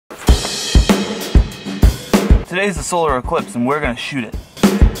today's a solar eclipse and we're gonna shoot it.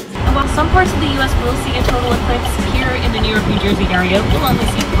 And while some parts of the US will see a total eclipse, here in the New York, New Jersey area, we'll only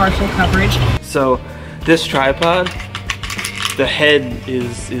see partial coverage. So this tripod, the head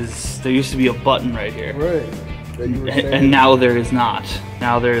is there used to be a button right here. Right. And now there is not.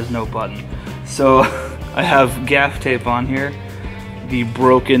 Now there is no button. So I have gaff tape on here, the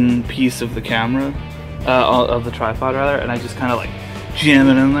broken piece of the camera, of the tripod rather, and I just kind of like jam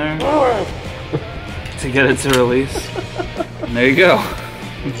it in there to get it to release. And there you go.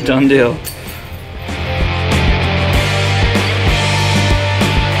 It's done deal.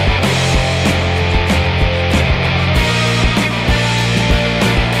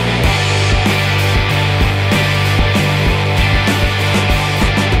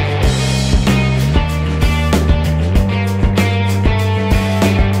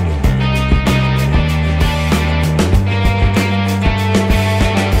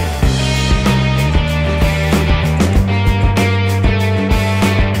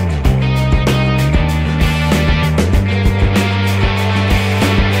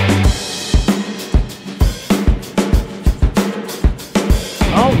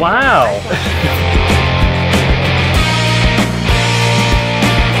 Wow!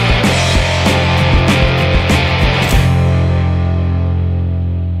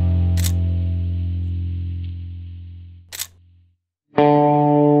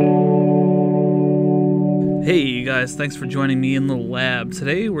 Hey you guys, thanks for joining me in the lab.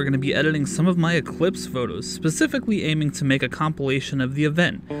 Today we're going to be editing some of my eclipse photos, specifically aiming to make a compilation of the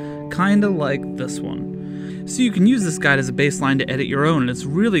event, kinda like this one. So you can use this guide as a baseline to edit your own, and it's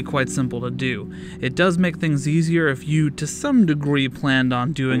really quite simple to do. It does make things easier if you, to some degree, planned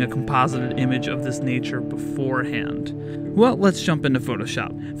on doing a composited image of this nature beforehand. Well, let's jump into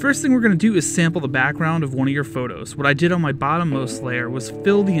Photoshop. First thing we're going to do is sample the background of one of your photos. What I did on my bottommost layer was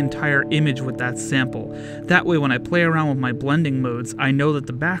fill the entire image with that sample. That way when I play around with my blending modes, I know that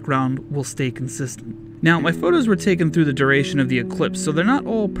the background will stay consistent. Now, my photos were taken through the duration of the eclipse, so they're not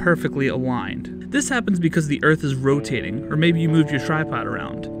all perfectly aligned. This happens because the Earth is rotating, or maybe you moved your tripod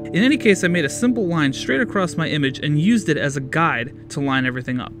around. In any case, I made a simple line straight across my image and used it as a guide to line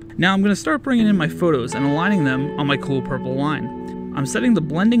everything up. Now I'm going to start bringing in my photos and aligning them on my cool purple line. I'm setting the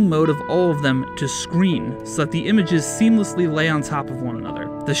blending mode of all of them to screen, so that the images seamlessly lay on top of one another.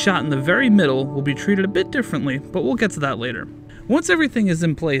 The shot in the very middle will be treated a bit differently, but we'll get to that later. Once everything is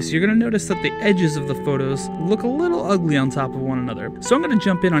in place, you're going to notice that the edges of the photos look a little ugly on top of one another. So I'm going to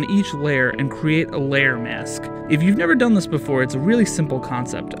jump in on each layer and create a layer mask. If you've never done this before, it's a really simple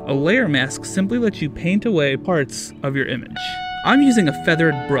concept. A layer mask simply lets you paint away parts of your image. I'm using a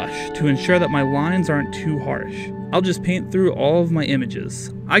feathered brush to ensure that my lines aren't too harsh. I'll just paint through all of my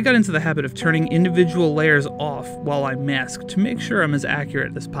images. I got into the habit of turning individual layers off while I mask to make sure I'm as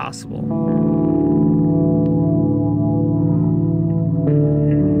accurate as possible.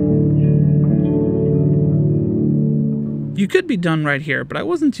 You could be done right here, but I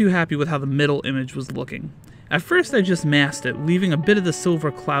wasn't too happy with how the middle image was looking. At first I just masked it, leaving a bit of the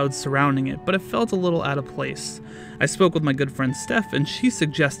silver clouds surrounding it, but it felt a little out of place. I spoke with my good friend Steph, and she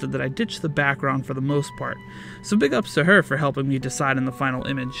suggested that I ditch the background for the most part, so big ups to her for helping me decide on the final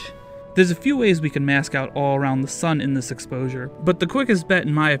image. There's a few ways we can mask out all around the sun in this exposure, but the quickest bet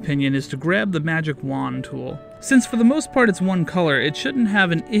in my opinion is to grab the magic wand tool. Since for the most part it's one color, it shouldn't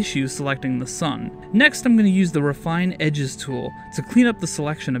have an issue selecting the sun. Next I'm going to use the Refine Edges tool to clean up the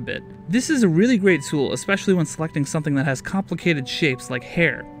selection a bit. This is a really great tool, especially when selecting something that has complicated shapes like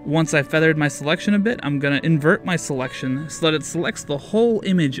hair. Once I've feathered my selection a bit, I'm going to invert my selection so that it selects the whole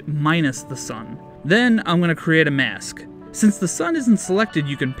image minus the sun. Then I'm going to create a mask. Since the sun isn't selected,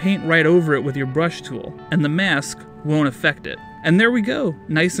 you can paint right over it with your brush tool, and the mask won't affect it. And there we go,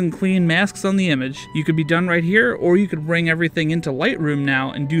 nice and clean masks on the image. You could be done right here, or you could bring everything into Lightroom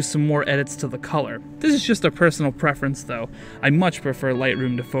now and do some more edits to the color. This is just a personal preference though. I much prefer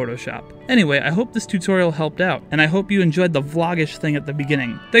Lightroom to Photoshop. Anyway, I hope this tutorial helped out, and I hope you enjoyed the vlogish thing at the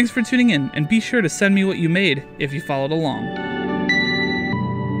beginning. Thanks for tuning in, and be sure to send me what you made if you followed along.